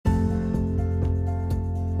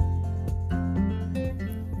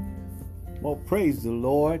Well, praise the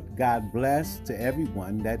Lord. God bless to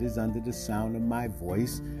everyone that is under the sound of my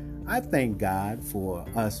voice. I thank God for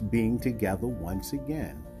us being together once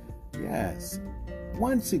again. Yes,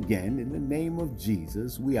 once again, in the name of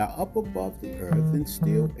Jesus, we are up above the earth and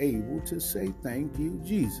still able to say thank you,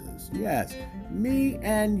 Jesus. Yes, me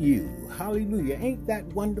and you. Hallelujah. Ain't that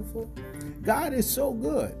wonderful? God is so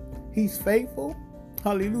good. He's faithful.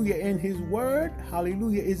 Hallelujah. And his word,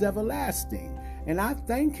 hallelujah, is everlasting. And I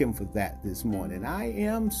thank him for that this morning. I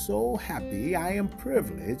am so happy. I am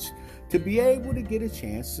privileged to be able to get a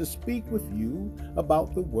chance to speak with you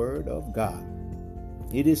about the word of God.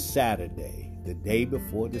 It is Saturday, the day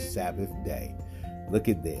before the Sabbath day. Look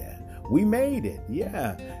at there. We made it.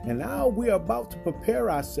 Yeah. And now we are about to prepare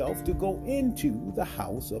ourselves to go into the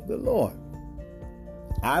house of the Lord.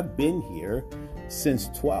 I've been here since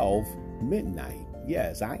 12 midnight.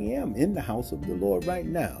 Yes, I am in the house of the Lord right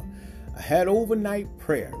now. I had overnight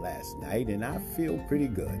prayer last night, and I feel pretty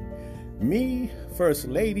good. Me, First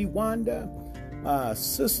Lady Wanda,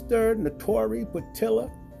 Sister Notori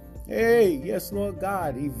Patilla, hey, yes, Lord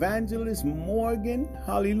God, Evangelist Morgan,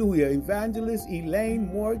 hallelujah, Evangelist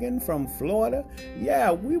Elaine Morgan from Florida.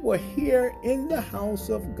 Yeah, we were here in the house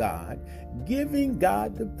of God, giving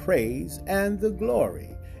God the praise and the glory.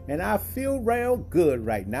 And I feel real good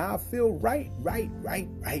right now. I feel right.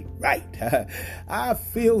 I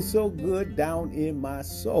feel so good down in my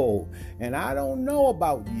soul. And I don't know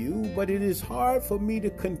about you, but it is hard for me to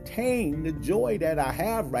contain the joy that I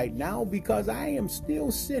have right now because I am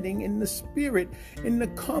still sitting in the spirit, in the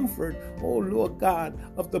comfort, oh Lord God,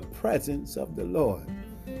 of the presence of the Lord.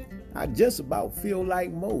 I just about feel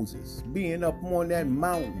like Moses being up on that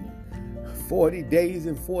mountain 40 days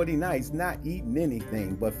and 40 nights, not eating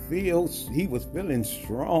anything, but he was feeling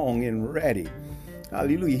strong and ready.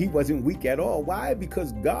 Hallelujah. He wasn't weak at all. Why?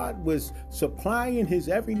 Because God was supplying his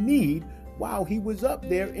every need while he was up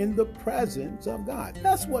there in the presence of God.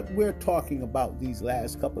 That's what we're talking about these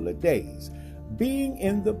last couple of days. Being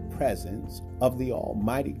in the presence of the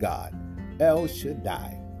Almighty God, El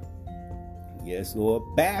Shaddai. Yes, Lord,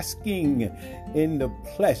 basking in the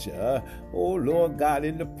pleasure, oh Lord God,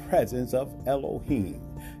 in the presence of Elohim.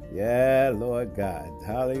 Yeah, Lord God,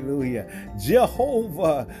 hallelujah.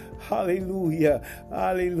 Jehovah, hallelujah,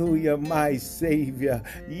 hallelujah, my Savior.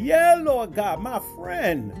 Yeah, Lord God, my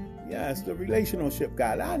friend. Yes, the relationship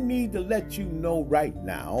God. I need to let you know right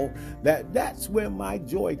now that that's where my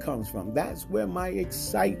joy comes from. That's where my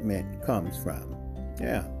excitement comes from.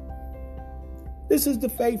 Yeah. This is the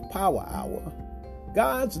Faith Power Hour,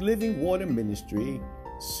 God's Living Water Ministry,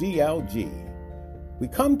 CLG. We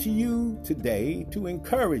come to you today to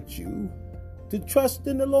encourage you to trust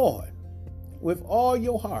in the Lord with all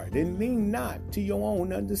your heart and lean not to your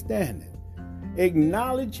own understanding.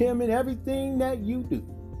 Acknowledge him in everything that you do,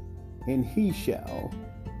 and he shall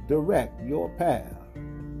direct your path.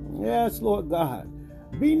 Yes, Lord God,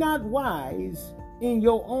 be not wise in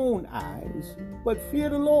your own eyes, but fear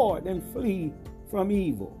the Lord and flee from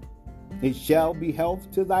evil. It shall be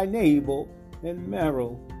health to thy navel and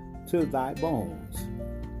marrow to thy bones.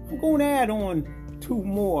 I'm going to add on 2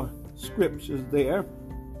 more scriptures there.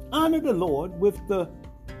 Honor the Lord with the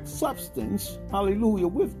substance, hallelujah,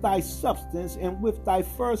 with thy substance and with thy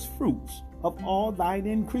first fruits of all thine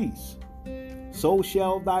increase. So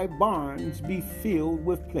shall thy barns be filled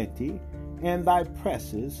with plenty, and thy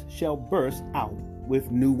presses shall burst out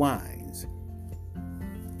with new wines.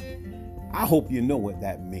 I hope you know what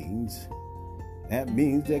that means. That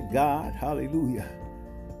means that God, hallelujah,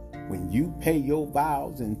 when you pay your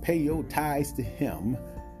vows and pay your tithes to him,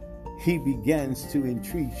 he begins to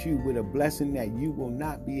entreat you with a blessing that you will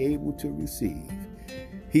not be able to receive.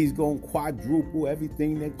 He's going to quadruple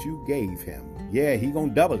everything that you gave him. Yeah, he's going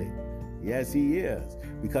to double it. Yes, he is.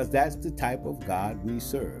 Because that's the type of God we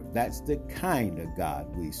serve. That's the kind of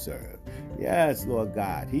God we serve. Yes, Lord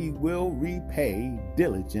God, he will repay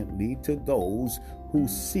diligently to those who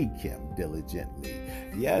seek him diligently.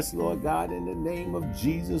 Yes, Lord God, in the name of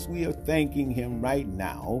Jesus, we are thanking him right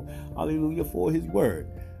now. Hallelujah, for his word.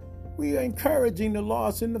 We are encouraging the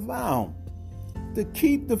lost and the found to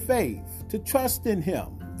keep the faith, to trust in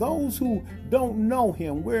him. Those who don't know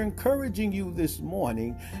him, we're encouraging you this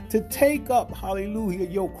morning to take up, hallelujah,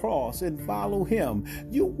 your cross and follow him.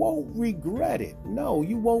 You won't regret it. No,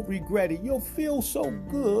 you won't regret it. You'll feel so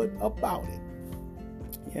good about it.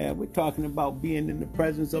 Yeah, we're talking about being in the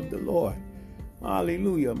presence of the Lord.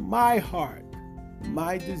 Hallelujah. My heart,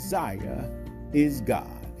 my desire is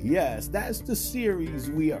God. Yes, that's the series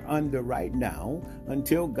we are under right now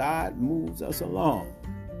until God moves us along.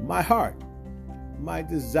 My heart, my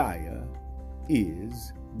desire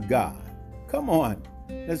is God. Come on.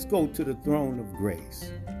 Let's go to the throne of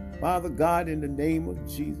grace. Father God, in the name of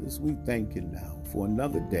Jesus, we thank you now for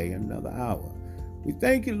another day, another hour. We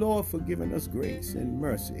thank you, Lord, for giving us grace and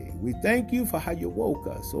mercy. We thank you for how you woke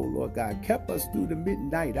us, oh Lord God, kept us through the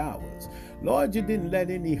midnight hours. Lord, you didn't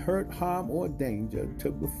let any hurt, harm, or danger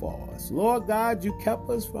to befall us. Lord God, you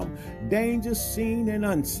kept us from danger seen and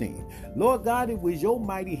unseen. Lord God, it was your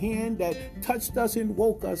mighty hand that touched us and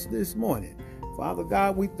woke us this morning. Father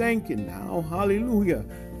God, we thank you now. Hallelujah.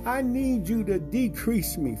 I need you to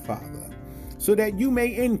decrease me, Father, so that you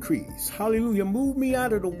may increase. Hallelujah. Move me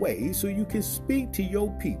out of the way so you can speak to your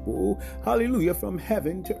people. Hallelujah. From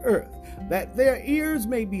heaven to earth, that their ears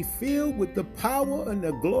may be filled with the power and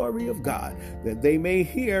the glory of God, that they may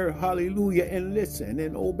hear, hallelujah, and listen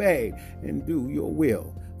and obey and do your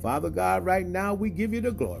will. Father God, right now we give you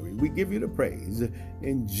the glory. We give you the praise.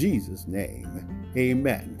 In Jesus' name,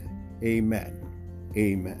 amen. Amen.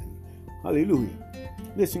 Amen. Hallelujah.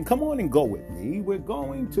 Listen, come on and go with me. We're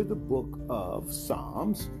going to the book of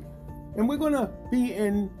Psalms, and we're going to be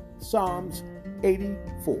in Psalms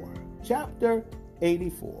 84, chapter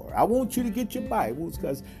 84. I want you to get your Bibles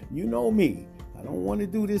because you know me. I don't want to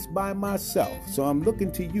do this by myself, so I'm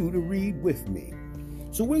looking to you to read with me.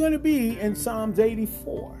 So we're going to be in Psalms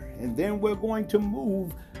 84, and then we're going to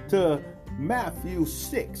move to Matthew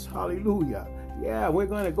 6. Hallelujah. Yeah, we're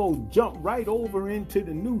going to jump right over into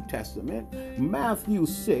the New Testament, Matthew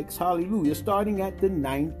 6, hallelujah, starting at the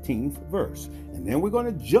 19th verse. And then we're going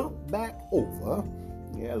to jump back over,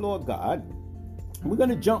 Lord God, we're going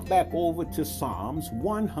to jump back over to Psalms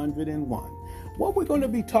 101. What we're going to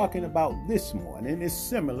be talking about this morning is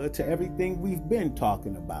similar to everything we've been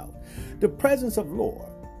talking about. The presence of Lord,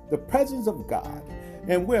 the presence of God.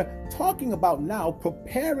 And we're talking about now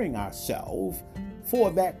preparing ourselves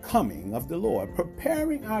for that coming of the Lord,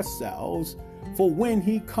 preparing ourselves for when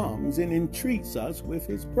he comes and entreats us with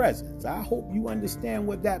his presence. I hope you understand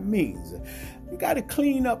what that means. You got to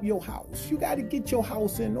clean up your house. You got to get your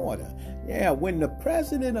house in order. Yeah, when the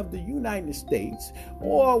president of the United States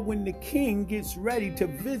or when the king gets ready to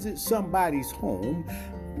visit somebody's home,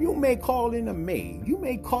 you may call in a maid. You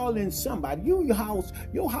may call in somebody. Your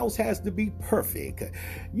house has to be perfect.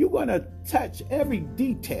 You're going to touch every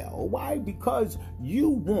detail. Why? Because you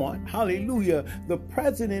want, hallelujah, the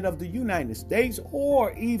president of the United States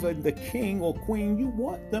or even the king or queen, you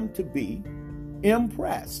want them to be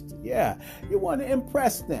impressed. Yeah, you want to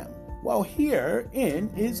impress them. Well, herein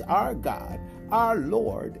is our God, our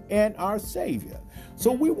Lord, and our Savior.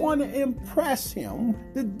 So we want to impress him,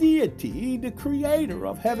 the deity, the creator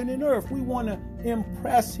of heaven and earth. We want to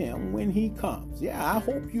impress him when he comes. Yeah, I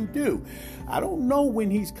hope you do. I don't know when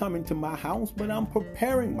he's coming to my house, but I'm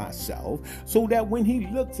preparing myself so that when he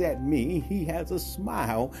looks at me, he has a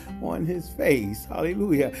smile on his face.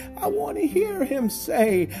 Hallelujah. I want to hear him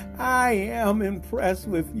say, I am impressed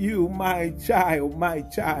with you, my child, my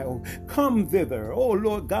child. Come thither. Oh,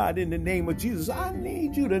 Lord God, in the name of Jesus, I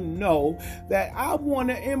need you to know that I want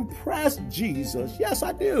to impress Jesus. Yes,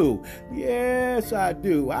 I do. Yes, I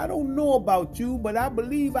do. I don't know about you, but I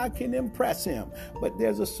believe I can impress him. But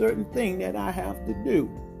there's a certain thing that I have to do.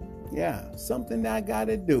 Yeah, something that I got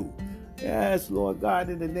to do. Yes, Lord God,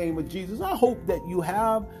 in the name of Jesus. I hope that you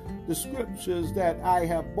have the scriptures that I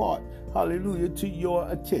have brought, hallelujah, to your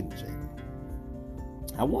attention.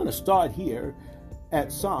 I want to start here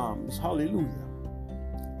at Psalms, hallelujah,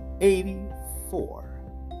 84.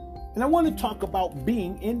 And I want to talk about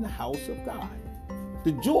being in the house of God.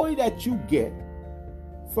 The joy that you get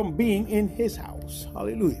from being in his house.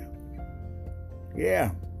 Hallelujah.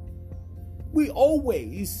 Yeah. We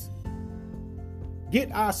always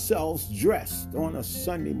get ourselves dressed on a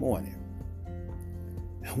Sunday morning.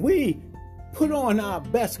 We put on our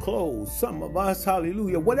best clothes. Some of us,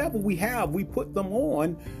 hallelujah, whatever we have, we put them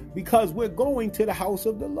on because we're going to the house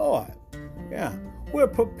of the Lord. Yeah. We're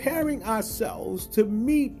preparing ourselves to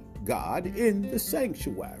meet God in the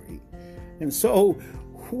sanctuary. And so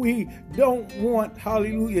we don't want,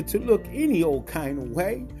 hallelujah, to look any old kind of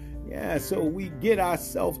way. Yeah, so we get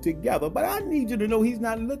ourselves together. But I need you to know he's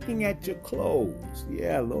not looking at your clothes.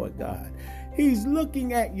 Yeah, Lord God. He's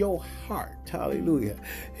looking at your heart. Hallelujah.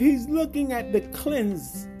 He's looking at the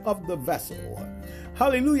cleanse of the vessel.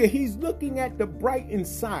 Hallelujah. He's looking at the bright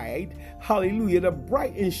inside. Hallelujah. The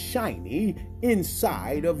bright and shiny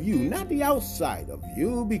inside of you, not the outside of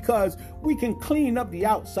you, because we can clean up the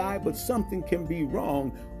outside, but something can be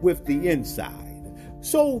wrong with the inside.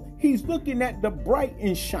 So he's looking at the bright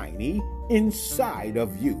and shiny inside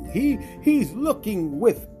of you. He's looking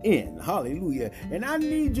within. Hallelujah. And I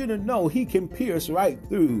need you to know he can pierce right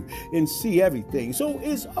through and see everything. So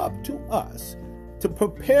it's up to us to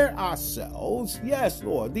prepare ourselves, yes,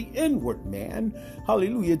 Lord, the inward man,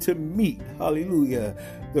 hallelujah, to meet, hallelujah,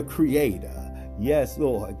 the Creator. Yes,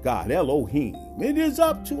 Lord God, Elohim. It is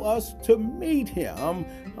up to us to meet him,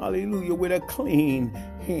 hallelujah, with a clean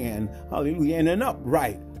hand, hallelujah, and an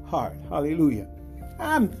upright heart, hallelujah.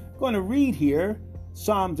 I'm going to read here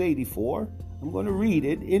Psalms 84. I'm going to read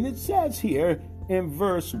it, and it says here in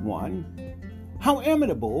verse 1, how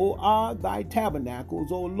amiable are thy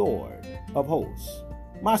tabernacles, O Lord of hosts.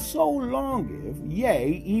 My soul longeth,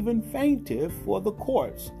 yea, even fainteth for the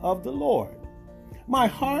courts of the Lord. My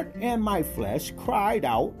heart and my flesh cried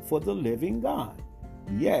out for the living God.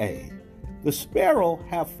 Yea, the sparrow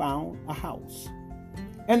hath found a house,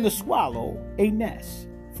 and the swallow a nest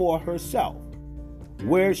for herself,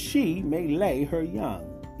 where she may lay her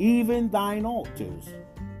young, even thine altars,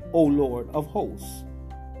 O Lord of hosts,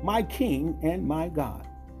 my King and my God.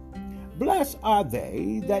 Blessed are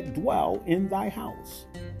they that dwell in thy house.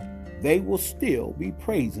 They will still be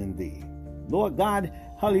praising thee. Lord God,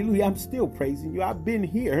 hallelujah, I'm still praising you. I've been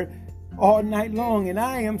here all night long, and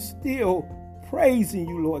I am still praising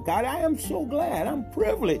you, Lord God. I am so glad. I'm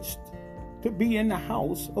privileged to be in the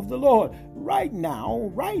house of the Lord right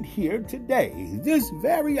now, right here today, this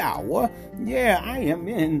very hour. Yeah, I am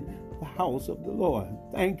in the house of the Lord.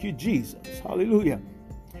 Thank you, Jesus. Hallelujah.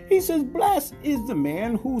 He says, blessed is the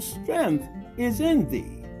man whose strength is in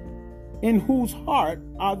thee, in whose heart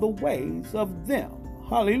are the ways of them.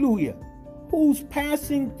 Hallelujah. Who's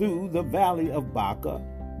passing through the valley of Baca,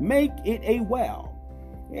 make it a well.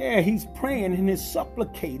 Yeah, he's praying and is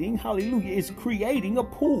supplicating, hallelujah, is creating a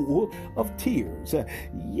pool of tears.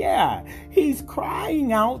 Yeah, he's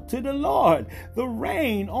crying out to the Lord. The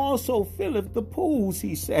rain also filleth the pools,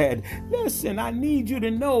 he said. Listen, I need you to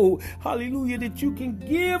know, hallelujah, that you can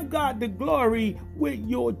give God the glory with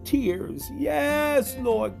your tears. Yes,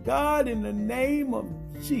 Lord God, in the name of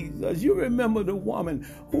Jesus. You remember the woman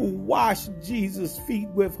who washed Jesus' feet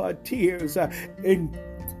with her tears, and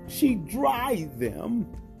she dried them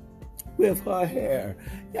with her hair.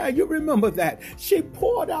 Yeah, you remember that. She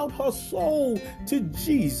poured out her soul to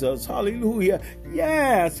Jesus. Hallelujah.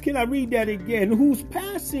 Yes, can I read that again? Who's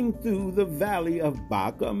passing through the valley of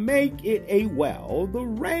Baca, make it a well. The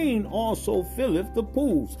rain also filleth the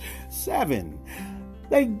pools. 7.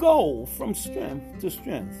 They go from strength to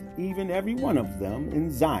strength, even every one of them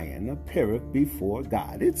in Zion appeareth before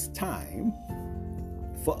God. It's time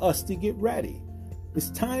for us to get ready.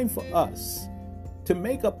 It's time for us to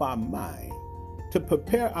make up our mind to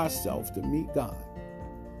prepare ourselves to meet God.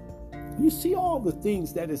 You see all the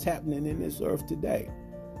things that is happening in this earth today.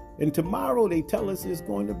 And tomorrow they tell us it's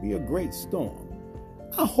going to be a great storm.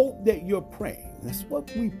 I hope that you're praying. That's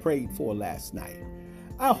what we prayed for last night.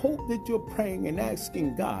 I hope that you're praying and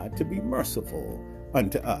asking God to be merciful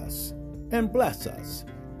unto us and bless us.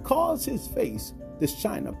 Cause his face to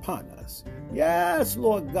shine upon us. Yes,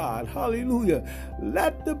 Lord God. Hallelujah.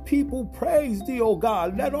 Let the people praise thee, O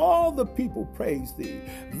God. Let all the people praise thee.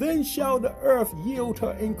 Then shall the earth yield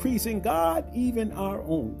her increase, and God, even our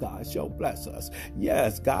own God, shall bless us.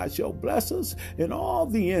 Yes, God shall bless us, and all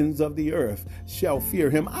the ends of the earth shall fear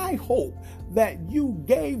him. I hope that you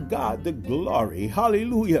gave God the glory.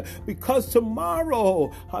 Hallelujah. Because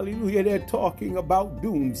tomorrow, hallelujah, they're talking about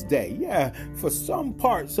doomsday. Yeah, for some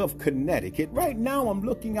parts of Connecticut. Right now, I'm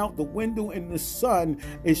looking out the window and the sun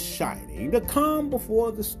is shining. The calm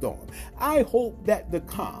before the storm. I hope that the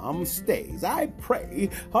calm stays. I pray,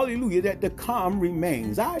 hallelujah, that the calm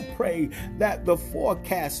remains. I pray that the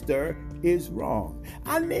forecaster is wrong.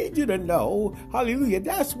 I need you to know, hallelujah,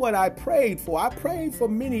 that's what I prayed for. I prayed for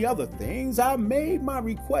many other things. I made my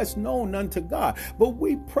request known unto God, but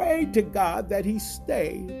we prayed to God that he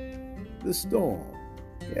stay the storm.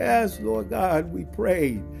 Yes, Lord God, we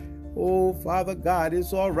prayed. Oh, Father God,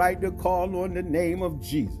 it's all right to call on the name of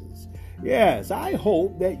Jesus. Yes, I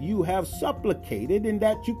hope that you have supplicated and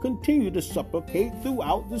that you continue to supplicate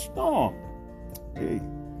throughout the storm. Hey,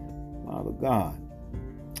 Father God.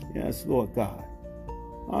 Yes, Lord God.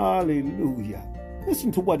 Hallelujah.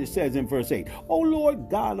 Listen to what it says in verse 8. O Lord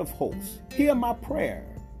God of hosts, hear my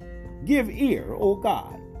prayer. Give ear, O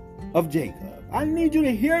God of Jacob. I need you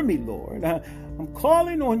to hear me, Lord. I'm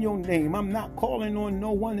calling on your name. I'm not calling on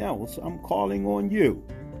no one else. I'm calling on you.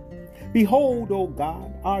 Behold, O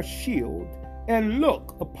God, our shield, and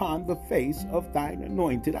look upon the face of thine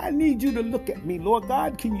anointed. I need you to look at me, Lord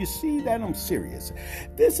God. Can you see that I'm serious?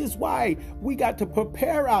 This is why we got to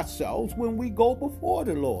prepare ourselves when we go before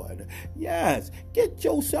the Lord. Yes, get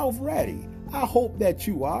yourself ready. I hope that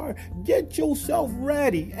you are. Get yourself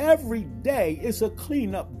ready. Every day is a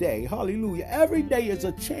cleanup day. Hallelujah. Every day is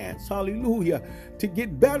a chance. Hallelujah. To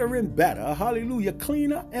get better and better. Hallelujah.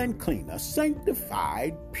 Cleaner and cleaner.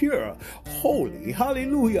 Sanctified, pure, holy.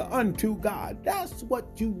 Hallelujah. Unto God. That's what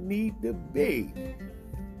you need to be.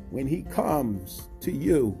 When he comes to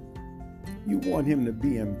you, you want him to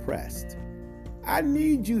be impressed. I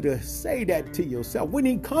need you to say that to yourself. When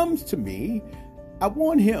he comes to me, I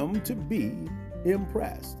want him to be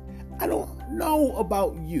impressed. I don't know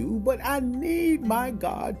about you, but I need my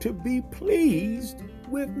God to be pleased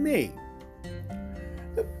with me.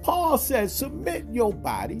 Paul says, submit your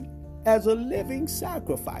body as a living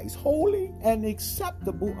sacrifice, holy and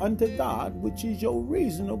acceptable unto God, which is your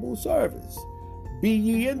reasonable service. Be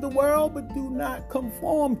ye in the world, but do not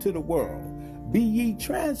conform to the world. Be ye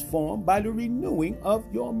transformed by the renewing of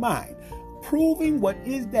your mind, proving what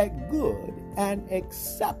is that good and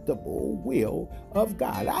acceptable will of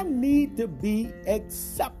God. I need to be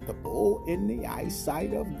acceptable in the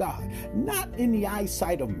eyesight of God. Not in the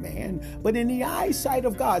eyesight of man, but in the eyesight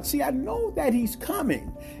of God. See, I know that he's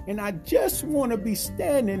coming, and I just want to be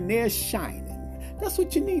standing there shining. That's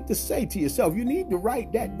what you need to say to yourself. You need to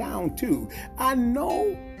write that down too. I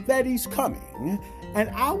know that he's coming, and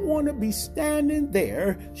I want to be standing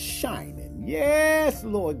there shining. Yes,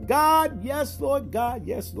 Lord God. Yes, Lord God.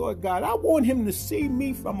 Yes, Lord God. I want him to see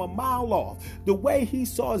me from a mile off. The way he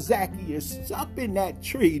saw Zacchaeus up in that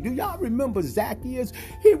tree. Do y'all remember Zacchaeus?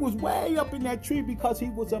 He was way up in that tree because he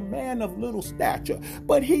was a man of little stature.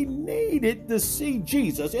 But he needed to see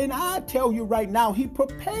Jesus. And I tell you right now, he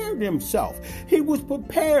prepared himself. He was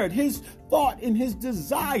prepared. His thought and his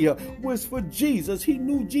desire was for Jesus. He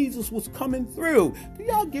knew Jesus was coming through. Do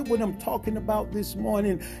y'all get what I'm talking about this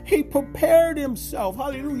morning? He prepared himself.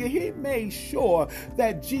 Hallelujah. He made sure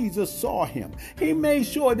that Jesus saw him. He made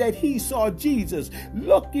sure that he saw Jesus,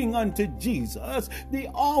 looking unto Jesus, the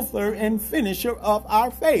author and finisher of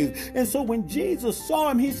our faith. And so when Jesus saw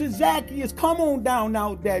him, he said, Zacchaeus, come on down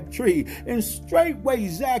out that tree. And straightway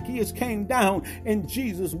Zacchaeus came down, and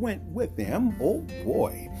Jesus went with him. Oh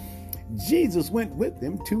boy. Jesus went with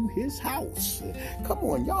him to his house. Come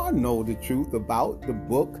on, y'all know the truth about the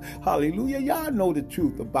book. Hallelujah. Y'all know the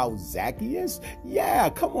truth about Zacchaeus. Yeah,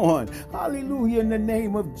 come on. Hallelujah, in the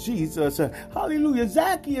name of Jesus. Hallelujah.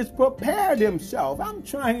 Zacchaeus prepared himself. I'm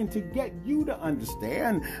trying to get you to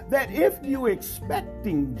understand that if you're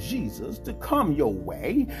expecting Jesus to come your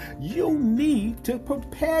way, you need to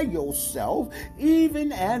prepare yourself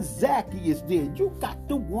even as Zacchaeus did. You got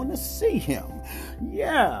to want to see him.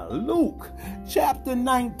 Yeah, Luke chapter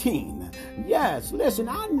 19. Yes, listen,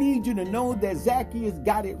 I need you to know that Zacchaeus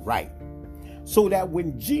got it right. So that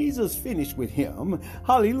when Jesus finished with him,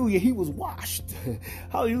 hallelujah, he was washed,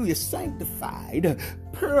 hallelujah, sanctified,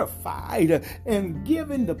 purified, and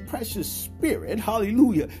given the precious Spirit,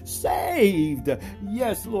 hallelujah, saved.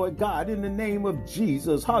 Yes, Lord God, in the name of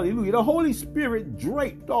Jesus, hallelujah. The Holy Spirit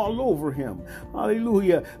draped all over him,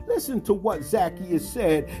 hallelujah. Listen to what Zacchaeus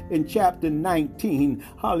said in chapter 19,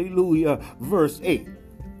 hallelujah, verse 8.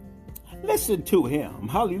 Listen to him.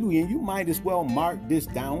 Hallelujah. You might as well mark this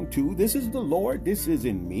down too. This is the Lord. This is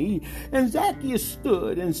in me. And Zacchaeus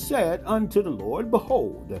stood and said unto the Lord,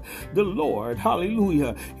 behold, the Lord.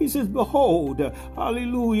 Hallelujah. He says, behold,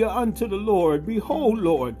 hallelujah, unto the Lord. Behold,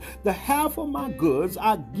 Lord, the half of my goods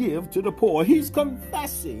I give to the poor. He's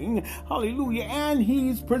confessing. Hallelujah. And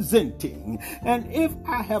he's presenting. And if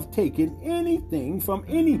I have taken anything from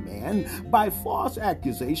any man by false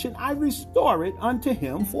accusation, I restore it unto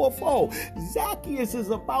him fourfold. Zacchaeus is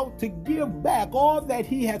about to give back all that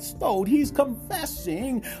he had stole. He's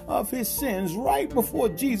confessing of his sins right before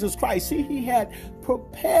Jesus Christ. See, he had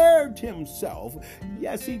prepared himself.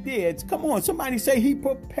 Yes, he did. Come on, somebody say he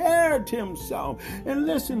prepared himself. And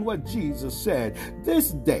listen what Jesus said.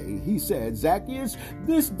 This day, he said, Zacchaeus,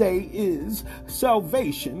 this day is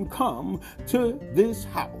salvation come to this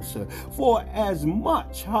house. For as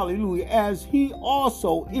much, hallelujah, as he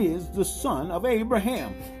also is the son of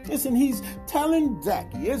Abraham. Listen, he's telling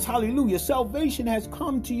Zacchaeus, hallelujah, salvation has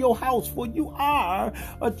come to your house, for you are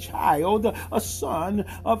a child, a son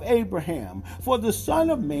of Abraham. For the Son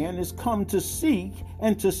of Man is come to seek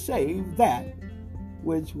and to save that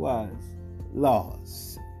which was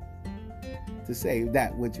lost. To save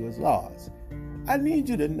that which was lost. I need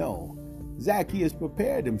you to know, Zacchaeus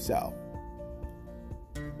prepared himself.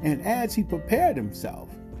 And as he prepared himself,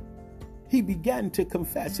 he began to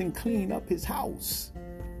confess and clean up his house.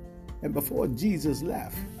 And before Jesus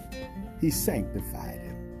left, he sanctified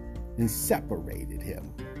him and separated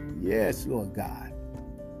him. Yes, Lord God.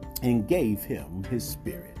 And gave him his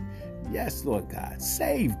Spirit. Yes, Lord God.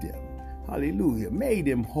 Saved him. Hallelujah. Made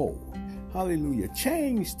him whole. Hallelujah.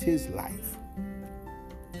 Changed his life.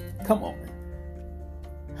 Come on.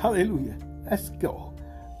 Hallelujah. Let's go.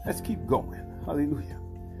 Let's keep going. Hallelujah.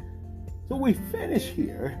 So we finish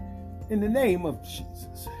here in the name of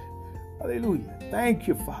Jesus. Hallelujah. Thank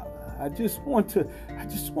you, Father. I just want to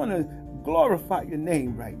glorify your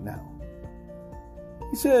name right now.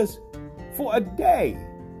 He says, for a day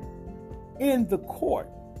in the court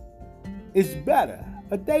is better.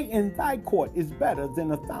 A day in thy court is better than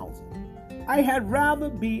 1,000. I had rather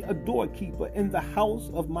be a doorkeeper in the house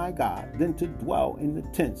of my God than to dwell in the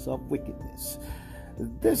tents of wickedness.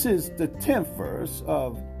 This is the 10th verse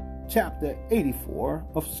of chapter 84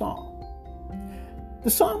 of Psalm. The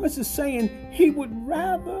psalmist is saying he would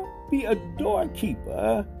rather be a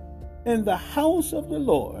doorkeeper in the house of the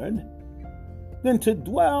Lord than to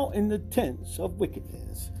dwell in the tents of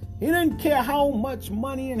wickedness. He didn't care how much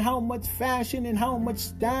money and how much fashion and how much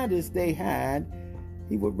status they had.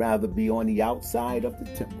 He would rather be on the outside of the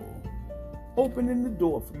temple, opening the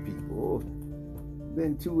door for people,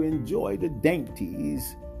 than to enjoy the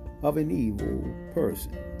dainties of an evil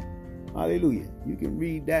person. Hallelujah. You can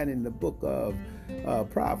read that in the book of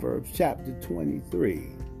Proverbs chapter 23.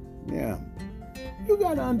 Yeah. You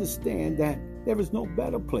got to understand that there is no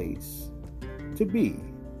better place to be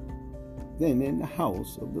than in the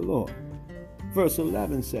house of the Lord. Verse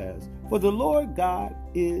 11 says, for the Lord God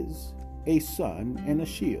is a sun and a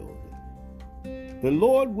shield. The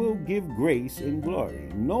Lord will give grace and glory.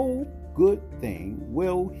 No good thing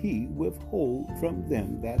will he withhold from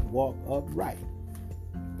them that walk upright.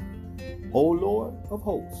 O Lord of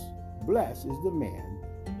hosts, blessed is the man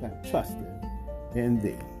that trusteth in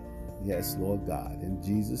thee. Yes, Lord God, in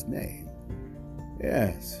Jesus' name.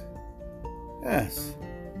 Yes. Yes.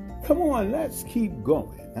 Come on, let's keep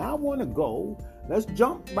going. Now I want to go. Let's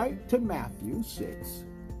jump right to Matthew 6.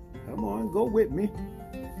 Come on, go with me.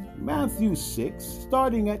 Matthew 6,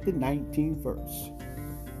 starting at the 19th verse.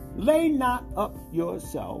 Lay not up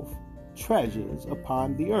yourself treasures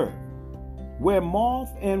upon the earth, where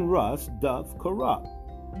moth and rust doth corrupt,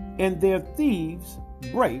 and their thieves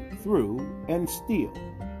break through and steal.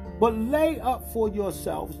 But lay up for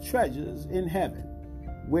yourselves treasures in heaven,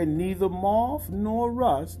 where neither moth nor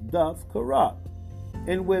rust doth corrupt,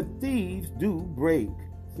 and where thieves do break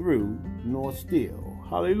through nor steal.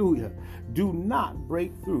 Hallelujah. Do not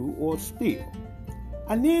break through or steal.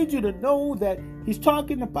 I need you to know that he's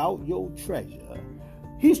talking about your treasure.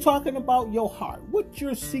 He's talking about your heart, what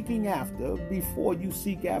you're seeking after before you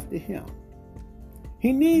seek after him.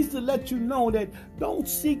 He needs to let you know that don't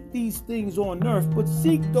seek these things on earth, but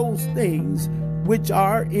seek those things which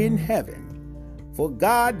are in heaven. For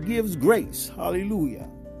God gives grace, hallelujah,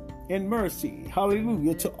 and mercy,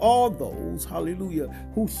 hallelujah, to all those, hallelujah,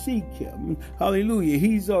 who seek him, hallelujah.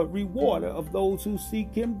 He's a rewarder of those who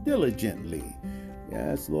seek him diligently.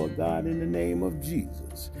 Yes, Lord God, in the name of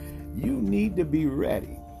Jesus, you need to be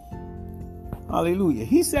ready. Hallelujah.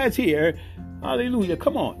 He says here, hallelujah,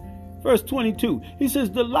 come on. Verse 22, he says,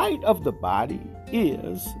 the light of the body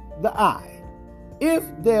is the eye. If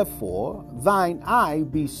therefore thine eye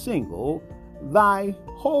be single, thy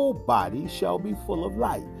whole body shall be full of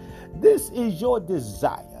light. This is your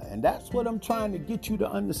desire, and that's what I'm trying to get you to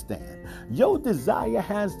understand. Your desire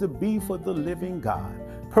has to be for the living God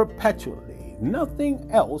perpetually. Nothing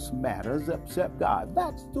else matters except God.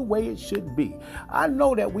 That's the way it should be. I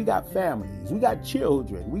know that we got families, we got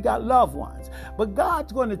children, we got loved ones, but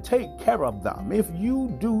God's going to take care of them if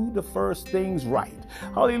you do the first things right.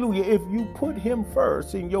 Hallelujah. If you put him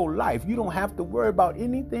first in your life, you don't have to worry about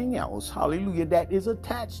anything else, hallelujah, that is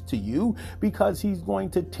attached to you, because he's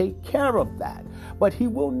going to take care of that. But he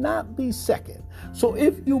will not be second. So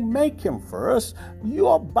if you make him first,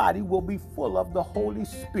 your body will be full of the Holy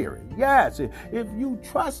Spirit. Yes, if you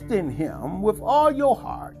trust in him with all your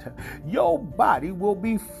heart, your body will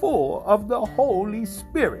be full of the Holy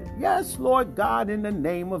Spirit. Yes, Lord God, in the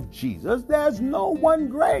name of Jesus, there's no one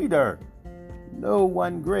greater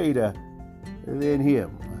than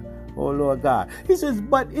him. Oh, Lord God. He says,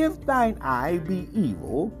 but if thine eye be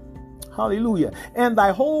evil, hallelujah, and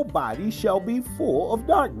thy whole body shall be full of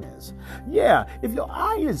darkness. Yeah, if your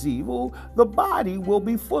eye is evil, the body will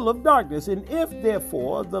be full of darkness. And if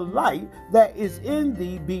therefore the light that is in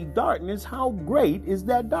thee be darkness, how great is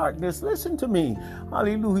that darkness? Listen to me.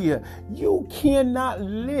 Hallelujah. You cannot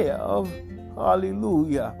live,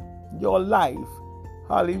 hallelujah, your life,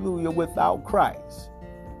 hallelujah, without Christ.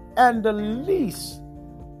 And the least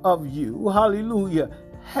of you, hallelujah,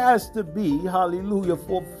 has to be, hallelujah,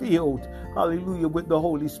 fulfilled, hallelujah, with the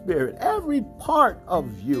Holy Spirit. Every part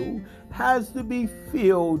of you has to be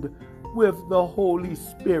filled, with the Holy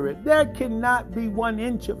Spirit. There cannot be 1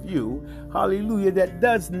 inch of you, hallelujah, that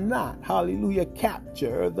does not, hallelujah,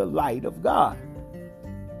 capture the light of God.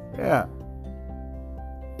 Yeah.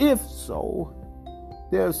 If so,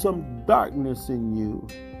 there's some darkness in you,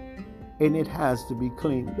 and it has to be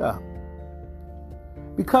cleaned up.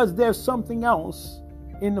 Because there's something else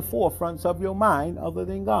in the forefronts of your mind other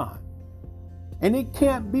than God. And it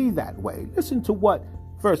can't be that way. Listen to what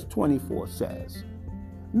verse 24 says.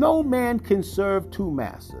 No man can serve 2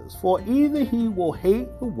 masters, for either he will hate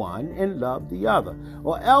the one and love the other,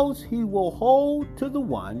 or else he will hold to the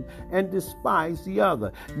one and despise the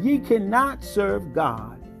other. Ye cannot serve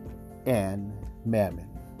God and mammon.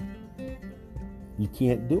 You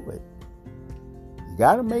can't do it. You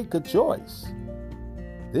got to make a choice.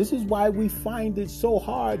 This is why we find it so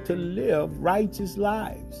hard to live righteous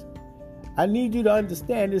lives. I need you to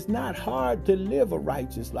understand it's not hard to live a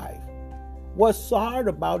righteous life. What's hard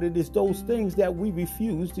about it is those things that we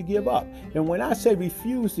refuse to give up. And when I say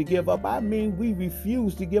refuse to give up, I mean we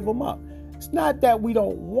refuse to give them up. It's not that we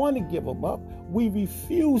don't want to give them up. We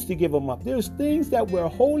refuse to give them up. There's things that we're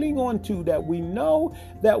holding on to that we know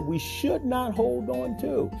that we should not hold on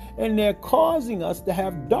to. And they're causing us to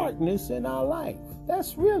have darkness in our life.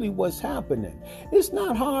 That's really what's happening. It's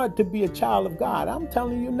not hard to be a child of God. I'm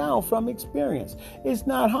telling you now from experience. It's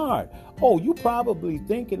not hard. Oh, you probably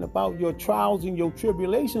thinking about your trials and your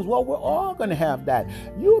tribulations. Well, we're all going to have that.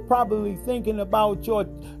 You're probably thinking about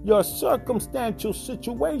your circumstantial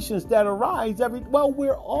situations that arise well,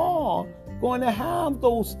 we're all going to have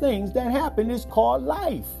those things that happen. It's called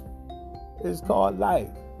life. It's called life.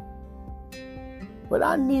 But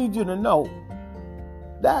I need you to know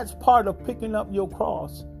that's part of picking up your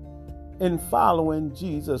cross and following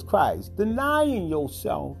Jesus Christ. Denying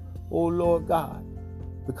yourself, oh Lord God.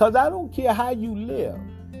 Because I don't care how you live,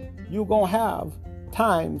 you're going to have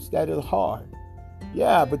times that is hard.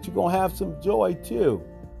 Yeah, but you're going to have some joy too.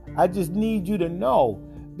 I just need you to know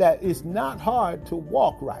that it's not hard to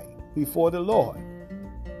walk right before the Lord.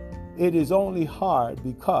 It is only hard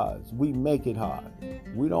because we make it hard.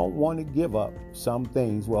 We don't want to give up some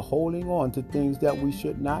things. We're holding on to things that we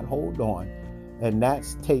should not hold on. And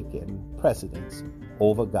that's taking precedence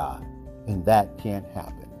over God. And that can't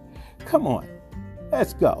happen. Come on.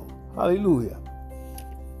 Let's go. Hallelujah.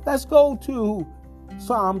 Let's go to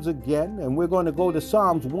Psalms again. And we're going to go to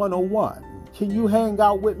Psalms 101. Can you hang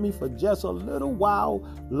out with me for just a little while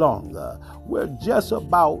longer? We're just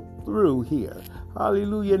about through here.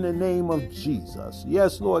 Hallelujah, in the name of Jesus.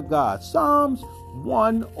 Yes, Lord God. Psalms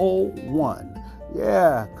 101.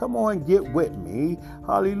 Yeah, come on, get with me.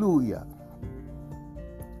 Hallelujah.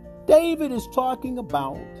 David is talking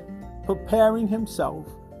about preparing himself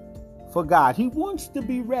for God. He wants to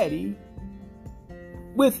be ready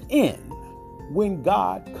within when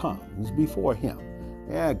God comes before him.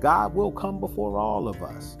 Yeah, God will come before all of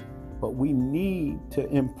us, but we need to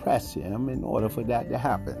impress him in order for that to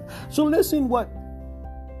happen. So listen what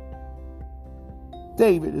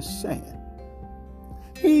David is saying.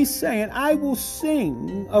 He's saying, I will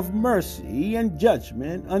sing of mercy and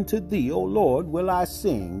judgment unto thee, O Lord, will I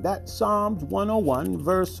sing. That's Psalms 101,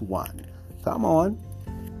 verse 1. Come on.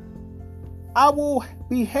 I will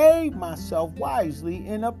behave myself wisely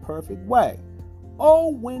in a perfect way. Oh,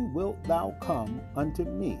 when wilt thou come unto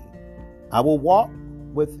me? I will walk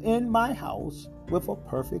within my house with a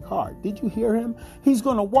perfect heart. Did you hear him? He's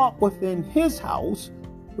going to walk within his house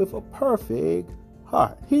with a perfect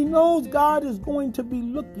heart. He knows God is going to be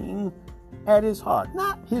looking at his heart,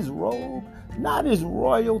 not his robe, not his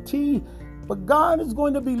royalty, but God is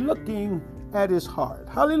going to be looking at his heart.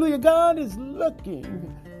 Hallelujah. God is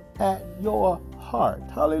looking at your heart.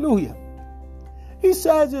 Hallelujah. He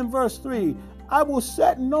says in verse 3, I will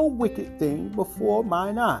set no wicked thing before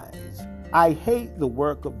mine eyes. I hate the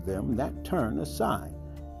work of them that turn aside.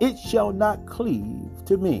 It shall not cleave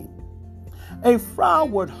to me. A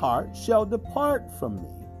froward heart shall depart from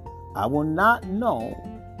me. I will not know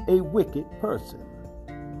a wicked person,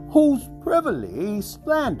 whose privily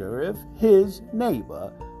slandereth his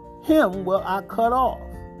neighbor. Him will I cut off.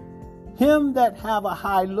 Him that have a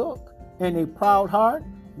high look and a proud heart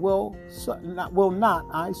will not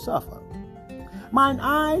I suffer. Mine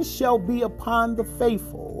eyes shall be upon the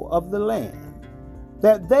faithful of the land,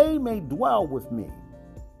 that they may dwell with me.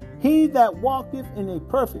 He that walketh in a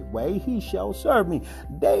perfect way, he shall serve me.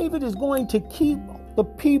 David is going to keep the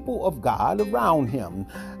people of God around him.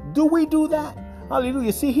 Do we do that?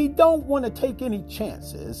 Hallelujah. See, he don't want to take any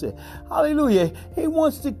chances. Hallelujah. He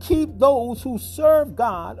wants to keep those who serve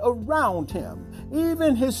God around him.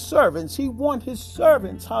 Even his servants. He wants his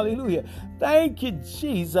servants. Hallelujah. Thank you,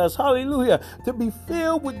 Jesus. Hallelujah. To be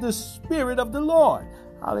filled with the Spirit of the Lord.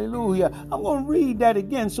 Hallelujah. I'm going to read that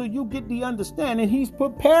again so you get the understanding. He's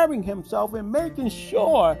preparing himself and making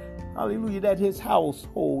sure, hallelujah, that his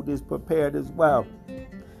household is prepared as well.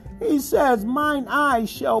 He says, mine eyes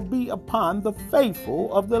shall be upon the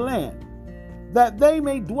faithful of the land, that they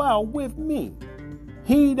may dwell with me.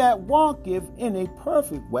 He that walketh in a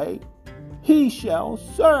perfect way, he shall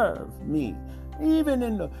serve me. Even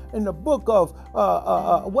in the book of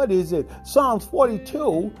Psalms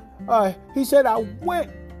 42, he said, I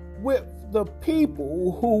went with the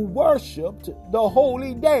people who worshiped the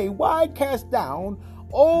holy day. Why cast down,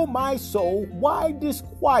 O my soul, why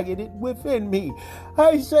disquieted within me?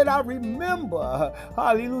 He said, I remember,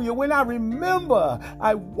 hallelujah, when I remember,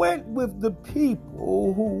 I went with the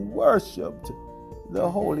people who worshiped the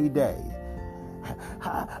holy day.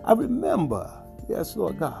 I remember. Yes,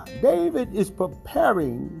 Lord God. David is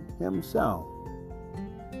preparing himself.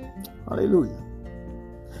 Hallelujah.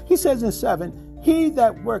 He says in 7, he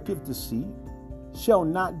that worketh deceit shall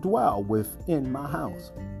not dwell within my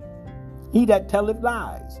house. He that telleth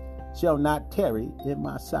lies shall not tarry in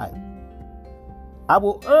my sight. I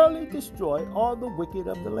will early destroy all the wicked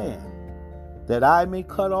of the land, that I may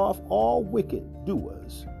cut off all wicked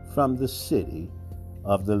doers from the city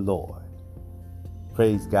of the Lord.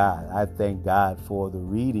 Praise God. I thank God for the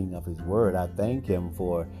reading of his word. I thank him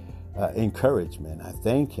for encouragement. I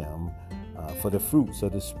thank him for the fruits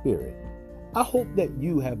of the Spirit. I hope that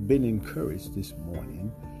you have been encouraged this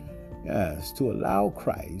morning, yes, to allow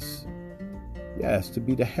Christ, yes, to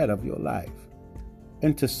be the head of your life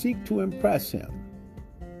and to seek to impress him.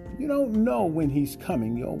 You don't know when he's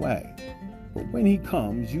coming your way, but when he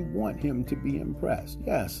comes, you want him to be impressed.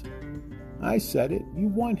 Yes, I said it. You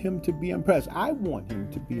want him to be impressed. I want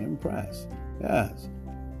him to be impressed. Yes.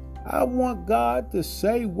 I want God to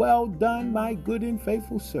say, well done, my good and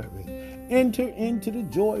faithful servant. Enter into the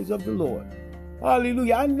joys of the Lord.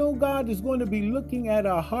 Hallelujah. I know God is going to be looking at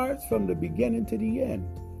our hearts from the beginning to the end.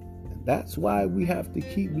 And that's why we have to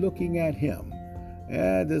keep looking at him.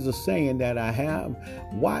 There's a saying that I have,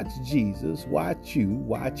 watch Jesus, watch you,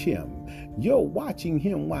 watch him. You're watching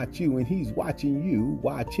him watch you, and he's watching you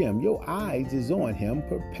watch him. Your eyes is on him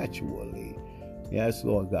perpetually. Yes,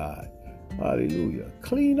 Lord God. Hallelujah.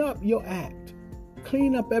 Clean up your act.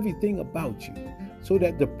 Clean up everything about you so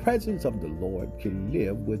that the presence of the Lord can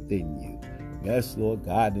live within you. Yes, Lord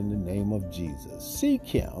God, in the name of Jesus. Seek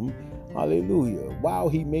him, hallelujah, while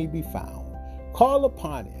he may be found. Call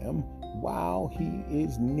upon him while he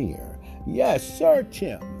is near. Yes, search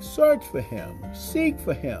him, search for him, seek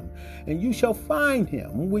for him, and you shall find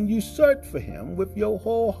him when you search for him with your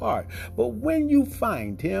whole heart. But when you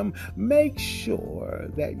find him, make sure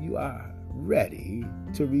that you are ready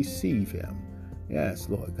to receive him. Yes,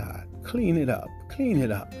 Lord God. Clean it up. Clean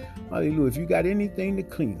it up. Hallelujah. If you got anything to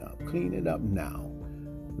clean it up now.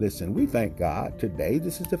 Listen, we thank God today.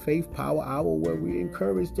 This is the Faith Power Hour where we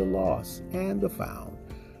encourage the lost and the found.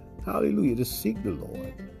 Hallelujah. To seek the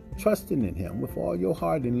Lord, trusting in him with all your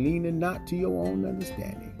heart and leaning not to your own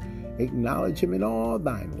understanding. Acknowledge him in all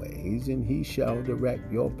thine ways, and he shall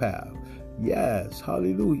direct your path. Yes,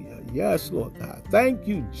 hallelujah. Yes, Lord God. Thank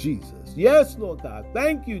you, Jesus. Yes, Lord God.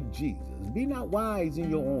 Thank you, Jesus. Be not wise in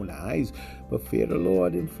your own eyes, but fear the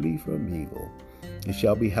Lord and flee from evil. It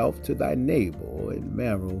shall be health to thy navel and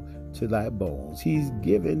marrow to thy bones. He's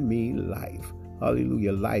given me life.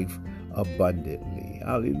 Hallelujah. Life abundantly.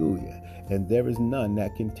 Hallelujah. And there is none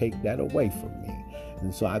that can take that away from me.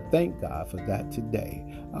 And so I thank God for that today.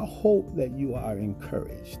 I hope that you are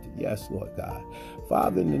encouraged. Yes, Lord God.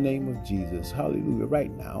 Father, in the name of Jesus, hallelujah, right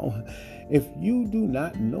now, if you do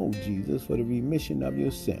not know Jesus for the remission of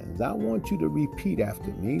your sins, I want you to repeat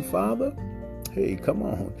after me. Father, hey, come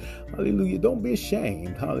on. Hallelujah. Don't be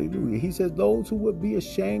ashamed. Hallelujah. He says, those who would be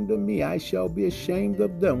ashamed of me, I shall be ashamed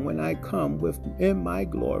of them when I come in my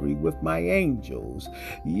glory with my angels.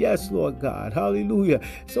 Yes, Lord God. Hallelujah.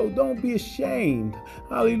 So don't be ashamed.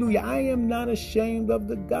 Hallelujah. I am not ashamed of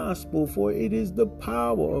the gospel, for it is the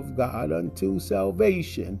power of God unto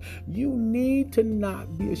salvation. You need to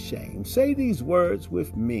not be ashamed. Say these words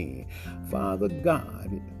with me. Father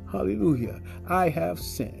God, hallelujah, I have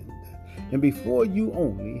sinned. and before you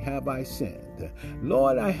only have I sinned.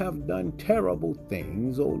 Lord, I have done terrible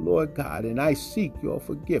things, O Lord God, and I seek your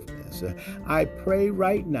forgiveness. I pray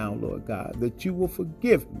right now, Lord God, that you will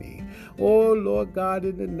forgive me. Oh, Lord God,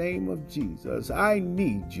 in the name of Jesus, I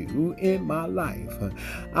need you in my life.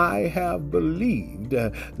 I have believed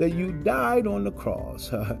that you died on the cross,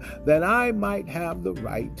 that I might have the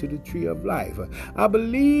right to the tree of life. I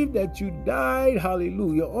believe that you died,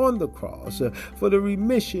 hallelujah, on the cross for the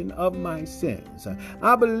remission of my sins.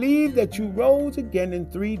 I believe that you rose again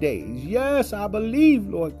in 3 days. Yes, I believe,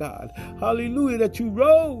 Lord God, hallelujah, that you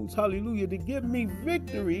rose, hallelujah, to give me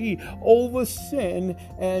victory over sin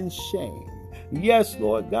and shame. Yes,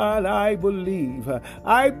 Lord God, I believe.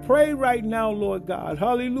 I pray right now, Lord God,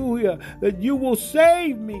 hallelujah, that you will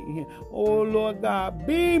save me. Oh, Lord God,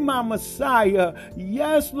 be my Messiah.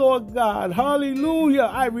 Yes, Lord God, hallelujah.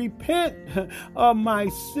 I repent of my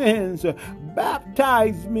sins.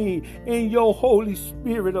 Baptize me in your Holy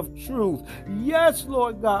Spirit of truth. Yes,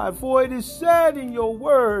 Lord God, for it is said in your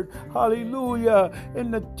word, hallelujah,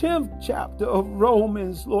 in the 10th chapter of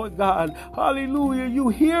Romans, Lord God, hallelujah, you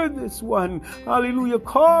hear this one, hallelujah,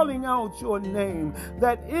 calling out your name,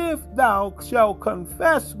 that if thou shalt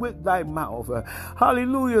confess with thy mouth,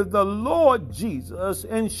 hallelujah, the Lord Jesus,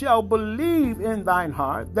 and shall believe in thine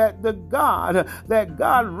heart that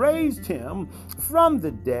God raised him from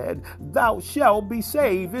the dead, thou shalt be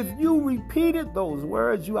saved. If you repeated those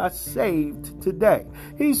words, you are saved today.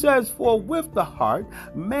 He says, for with the heart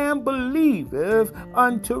man believeth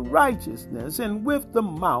unto righteousness, and with the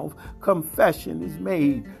mouth confession is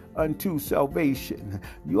made unto salvation.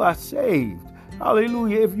 You are saved.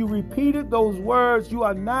 Hallelujah. If you repeated those words, you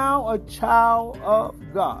are now a child of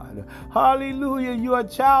God. Hallelujah. You are a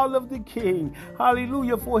child of the King.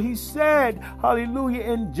 Hallelujah. For he said, hallelujah,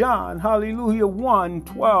 in John, hallelujah,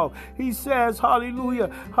 1:12, he says, hallelujah,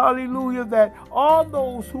 hallelujah, that all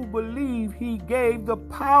those who believe he gave the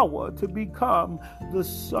power to become the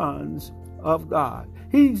sons of God.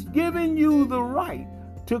 He's given you the right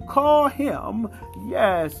to call him,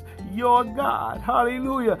 yes, your God.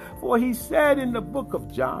 Hallelujah. For he said in the book of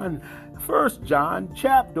John, 1 John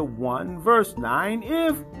chapter 1, verse 9,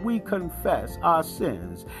 if we confess our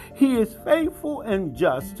sins, he is faithful and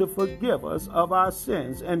just to forgive us of our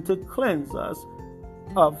sins and to cleanse us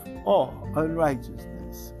of all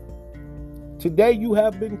unrighteousness. Today you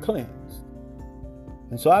have been cleansed.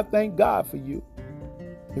 And so I thank God for you.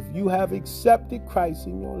 If you have accepted Christ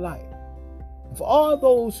in your life, for all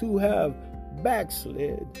those who have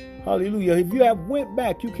backslid, hallelujah, if you have went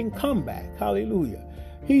back, you can come back, hallelujah.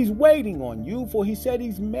 He's waiting on you, for he said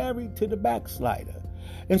he's married to the backslider.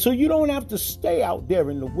 And so you don't have to stay out there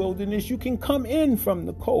in the wilderness. You can come in from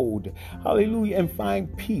the cold, hallelujah, and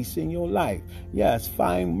find peace in your life. Yes,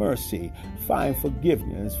 find mercy, find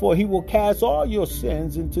forgiveness, for he will cast all your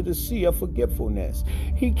sins into the sea of forgetfulness.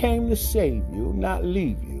 He came to save you, not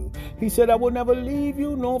leave you. He said, I will never leave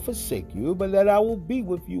you nor forsake you, but that I will be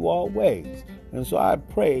with you always. And so I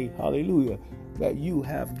pray, hallelujah, that you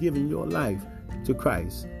have given your life to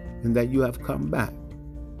Christ and that you have come back.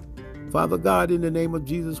 Father God, in the name of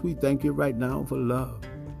Jesus, we thank you right now for love.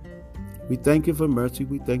 We thank you for mercy.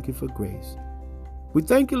 We thank you for grace. We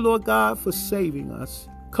thank you, Lord God, for saving us,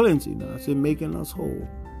 cleansing us, and making us whole.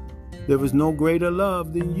 There is no greater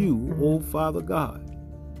love than you, oh Father God.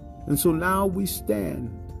 And so now we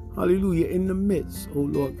stand, hallelujah, in the midst, oh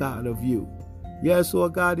Lord God, of you. Yes,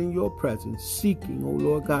 Lord God, in your presence, seeking, oh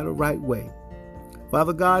Lord God, a right way.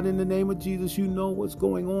 Father God, in the name of Jesus, you know what's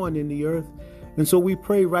going on in the earth. And so we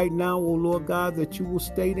pray right now, oh Lord God, that you will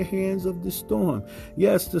stay the hands of the storm.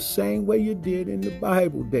 Yes, the same way you did in the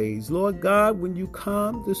Bible days. Lord God, when you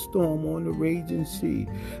calmed the storm on the raging sea,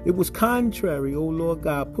 it was contrary, oh Lord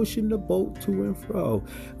God, pushing the boat to and fro.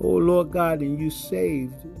 Oh Lord God, and you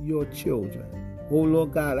saved your children. Oh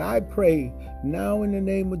Lord God, I pray now in the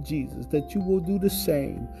name of Jesus that you will do the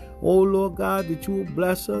same. Oh Lord God, that you will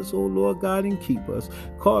bless us, oh Lord God, and keep us.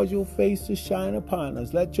 Cause your face to shine upon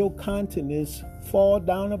us. Let your countenance fall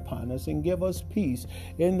down upon us and give us peace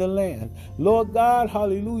in the land. Lord God,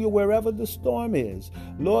 hallelujah, wherever the storm is,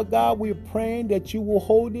 Lord God, we're praying that you will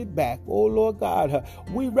hold it back. Oh Lord God,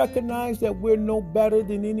 we recognize that we're no better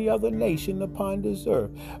than any other nation upon this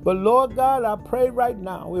earth. But Lord God, I pray right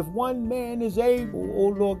now, if one man is able, oh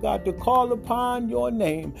Lord God, to call upon your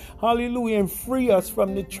name, hallelujah, and free us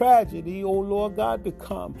from the tragedy, oh Lord God, to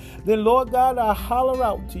come, then Lord God, I holler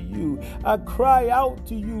out to you. I cry out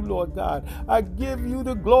to you, Lord God. I give you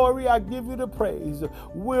the glory. I give you the praise.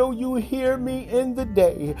 Will you hear me in the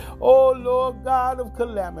day? Oh, Lord God of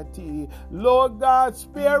calamity. Lord God,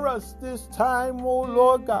 spare us this time, oh,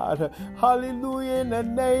 Lord God. Hallelujah, in the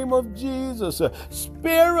name of Jesus.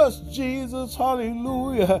 Spare us, Jesus.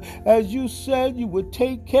 Hallelujah. As you said you would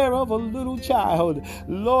take care of a little child.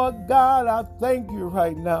 Lord God, I thank you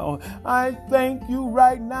right now. I thank you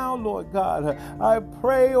right now, Lord God. I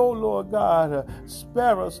pray, oh Lord God,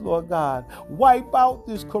 spare us, Lord God. Wipe out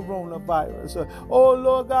this coronavirus. Oh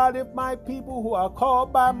Lord God, if my people who are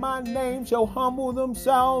called by my name shall humble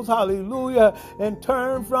themselves, hallelujah, and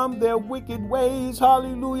turn from their wicked ways,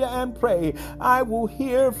 hallelujah, and pray, I will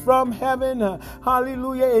hear from heaven,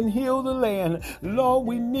 hallelujah, and heal the land. Lord,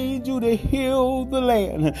 we need you to heal the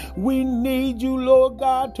land. We need you, Lord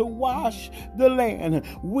God, to wash the land.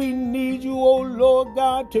 We need you, oh Lord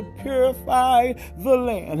God, to purify the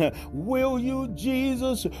land. Will you,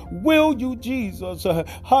 Jesus? Will you, Jesus?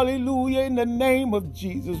 Hallelujah, in the name of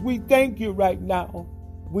Jesus. We thank you right now.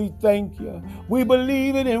 We thank you. We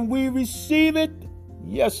believe it and we receive it.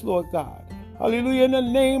 Yes, Lord God. Hallelujah, in the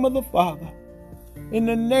name of the Father, in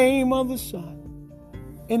the name of the Son,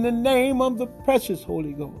 in the name of the precious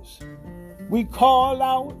Holy Ghost. We call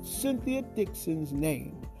out Cynthia Dixon's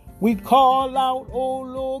name. We call out, oh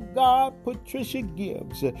Lord God, Patricia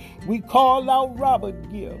Gibbs. We call out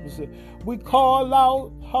Robert Gibbs. We call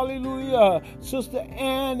out, hallelujah, Sister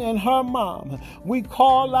Ann and her mom. We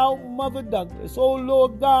call out Mother Douglas. Oh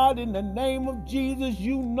Lord God, in the name of Jesus,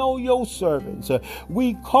 you know your servants.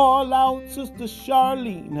 We call out Sister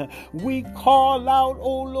Charlene. We call out,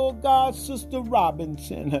 oh Lord God, Sister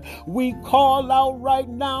Robinson. We call out right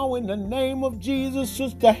now in the name of Jesus,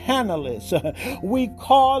 Sister Hannahlis. We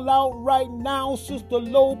call out right now Sister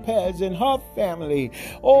Lopez and her family.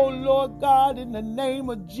 Oh Lord God, in the name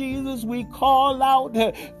of Jesus, we call out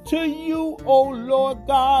to you, oh Lord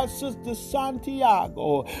God, Sister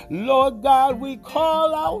Santiago. Lord God, we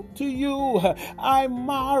call out to you,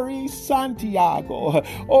 Imari Santiago.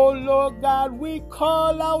 Oh Lord God, we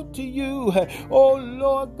call out to you, oh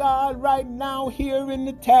Lord God, right now here in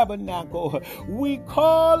the tabernacle. We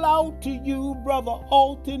call out to you, Brother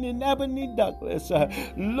Alton and Ebony Douglas.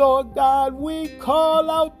 Lord God, we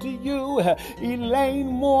call out to you, Elaine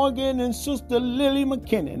Morgan and Sister Lily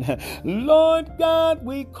McKinnon. Lord God,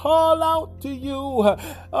 we call out to you,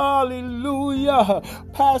 hallelujah,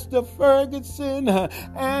 Pastor Ferguson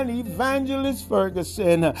and Evangelist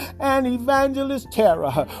Ferguson and Evangelist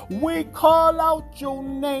Tara. We call out your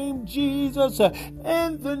name, Jesus,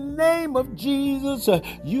 in the name of Jesus.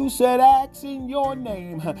 You said ask in your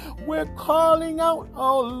name. We're calling out,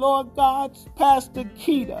 oh Lord God, Pastor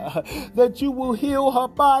Keita, that you will heal her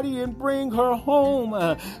body and bring her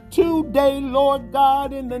home today, Lord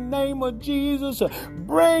God, in the name of Jesus.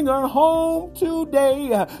 Bring her home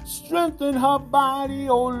today. Strengthen her body,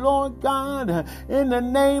 oh Lord God, in the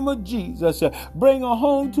name of Jesus. Bring her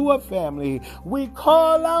home to her family. We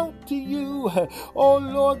call out to you, oh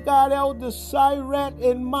Lord God, Elder Cyrette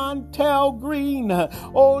and Montel Green,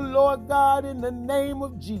 oh Lord God, in the name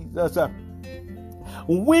of Jesus.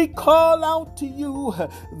 We call out to you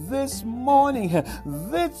this morning,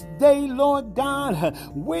 this day, Lord God.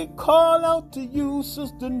 We call out to you,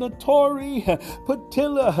 Sister Notori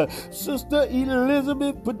Patilla, Sister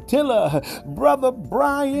Elizabeth Patilla, Brother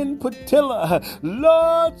Brian Patilla,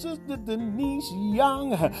 Lord, Sister Denise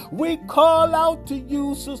Young. We call out to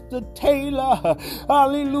you, Sister Taylor,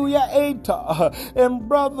 hallelujah, Atar, and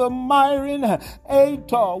Brother Myron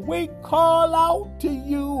Atar. We call out to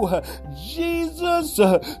you, Jesus,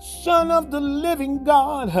 Son of the living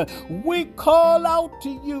God. We call out to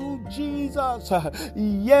you, Jesus.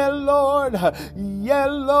 Yeah, Lord. Yeah,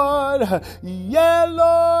 Lord. Yeah,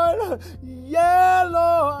 Lord. Yeah,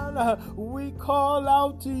 Lord. We call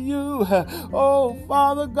out to you, oh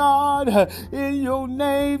Father God, in your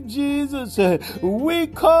name, Jesus. We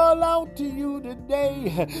call out to you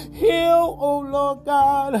today. Heal, oh Lord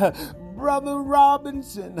God, Brother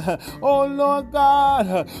Robinson, oh Lord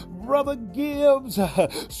God, Brother Gibbs,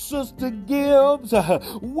 Sister Gibbs.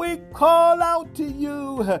 We call out to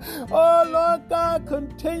you, oh Lord God,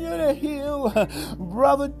 continue to heal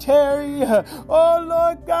Brother Terry. Oh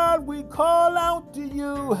Lord God, we call out to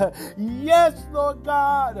you. Yes, Lord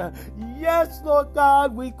God. Yes, Lord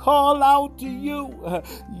God, we call out to you.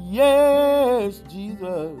 Yes,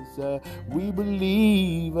 Jesus, we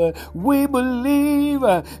believe,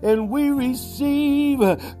 and we receive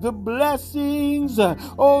the blessings,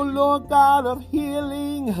 oh Lord God of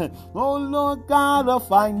healing, oh Lord God of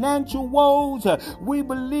financial woes, we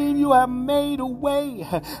believe you have made a way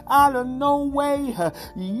out of no way.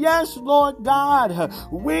 Yes, Lord God,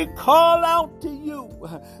 we call out to you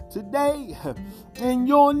today in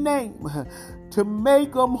your name to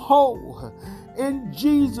make them whole. In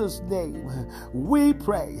Jesus' name we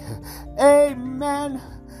pray. Amen.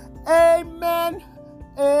 Amen.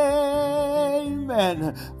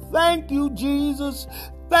 Amen. Thank you, Jesus.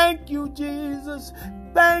 Thank you, Jesus.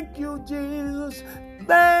 Thank you, Jesus.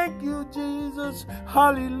 Thank you, Jesus.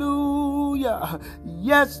 Hallelujah.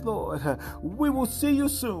 Yes, Lord. We will see you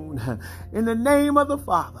soon. In the name of the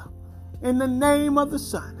Father, in the name of the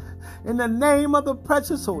Son, in the name of the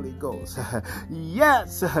precious Holy Ghost.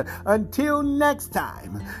 Yes. Until next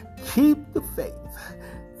time, keep the faith.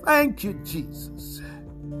 Thank you, Jesus.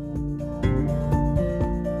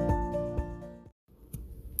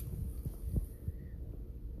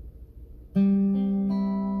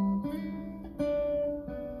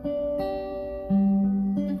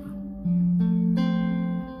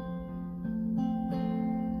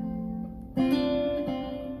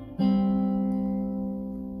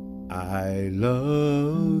 I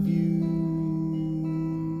love you.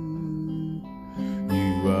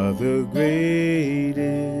 You are the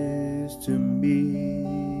greatest to me.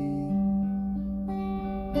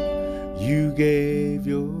 You gave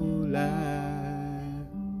your life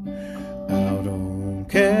out on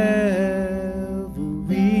Calvary.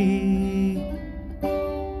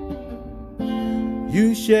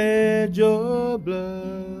 You shed your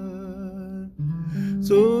blood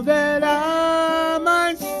so that I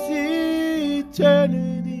might see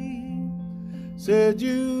eternity. Said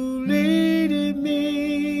you leaded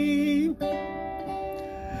me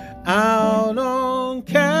out on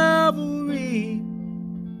Calvary.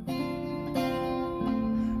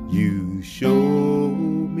 You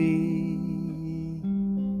showed me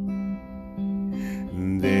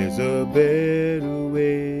there's a better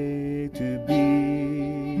way to be.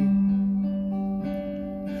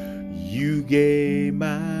 You gave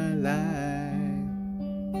my life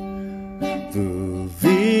the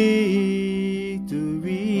victory.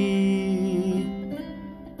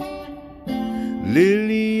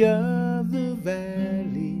 Lily of the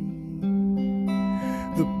valley,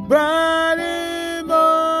 the bright and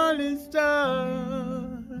morning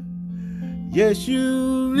star. Yes,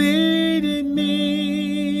 you leaded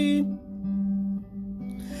me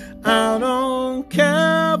out on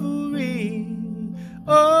Calvary.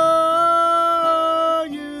 Oh,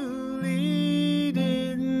 you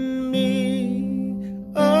leaded me.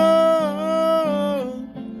 Oh,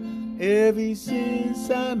 ever since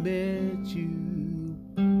I met you,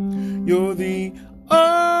 you're the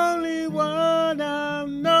only one I've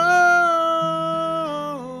known.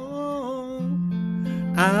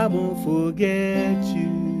 I won't forget you.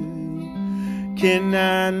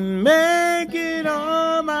 Cannot make it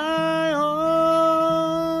on my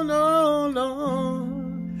own. Oh,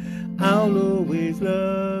 Lord, I'll always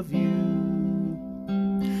love you.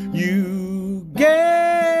 You gave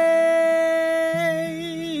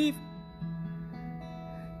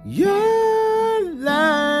your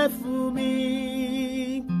life for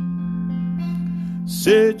me.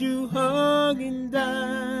 Said you hung and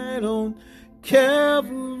died on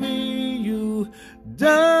Calvary. You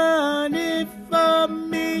done it for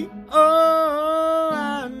me. Oh,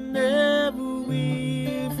 I never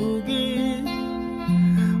will forget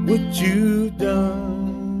what you've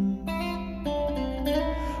done.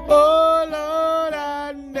 Oh, Lord,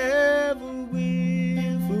 I never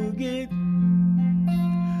will forget.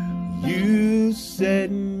 You set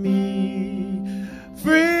me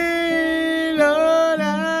free, Lord,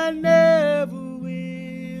 I never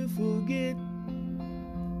will forget.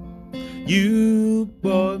 You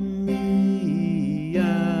brought me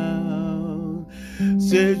out,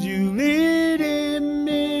 said you leaded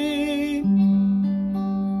me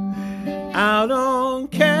out on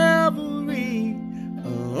Calvary.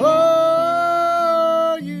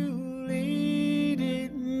 Oh, you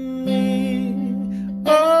leaded me.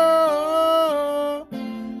 Oh,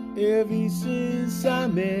 ever since I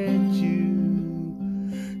met you,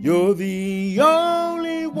 you're the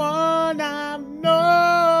only one I've known.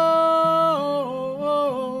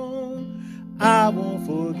 I won't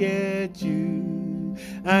forget you.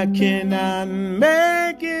 I cannot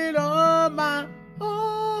make it on my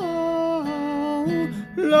own.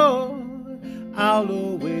 Lord, I'll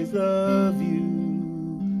always love you.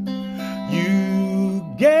 You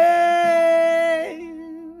gave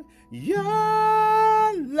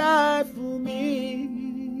your life for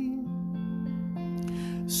me.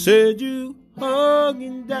 Said you hung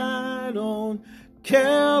and died on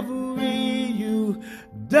Calvary, you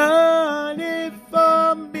done it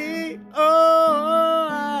for me. Oh,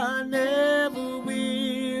 I never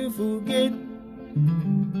will forget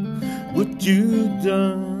what you've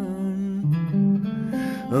done.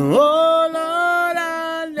 Oh, Lord,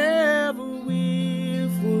 I never will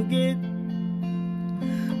forget.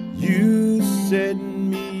 You set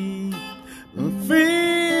me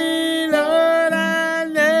free, Lord, I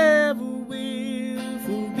never will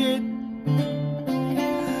forget.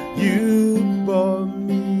 You brought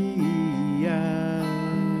me out.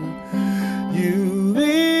 You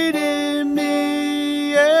leaded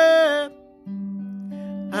me out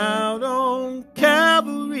on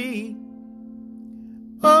Calvary.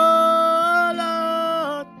 Oh,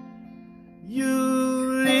 Lord,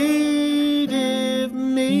 you leaded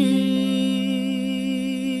me.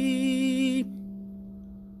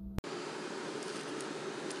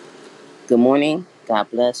 Good morning. God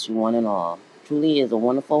bless you one and all. Truly is a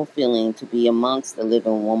wonderful feeling to be amongst the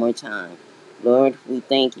living one more time. Lord, we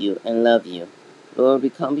thank you and love you. Lord, we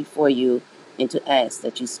come before you and to ask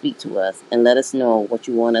that you speak to us and let us know what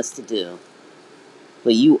you want us to do.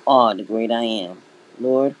 For you are the great I am.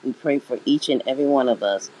 Lord, we pray for each and every one of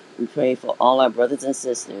us. We pray for all our brothers and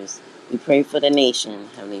sisters. We pray for the nation,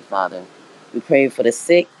 Heavenly Father. We pray for the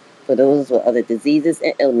sick, for those with other diseases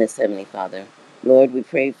and illness, Heavenly Father. Lord, we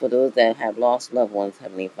pray for those that have lost loved ones,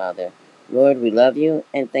 Heavenly Father. Lord, we love you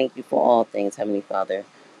and thank you for all things, Heavenly Father.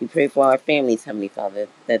 We pray for our families, Heavenly Father,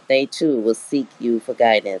 that they too will seek you for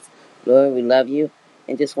guidance. Lord, we love you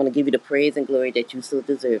and just want to give you the praise and glory that you so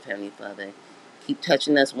deserve, Heavenly Father. Keep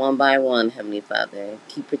touching us one by one, Heavenly Father.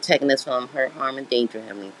 Keep protecting us from hurt, harm, and danger,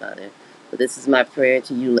 Heavenly Father. But this is my prayer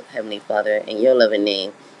to you, Heavenly Father, in your loving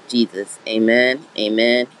name, Jesus. Amen,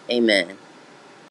 amen, amen.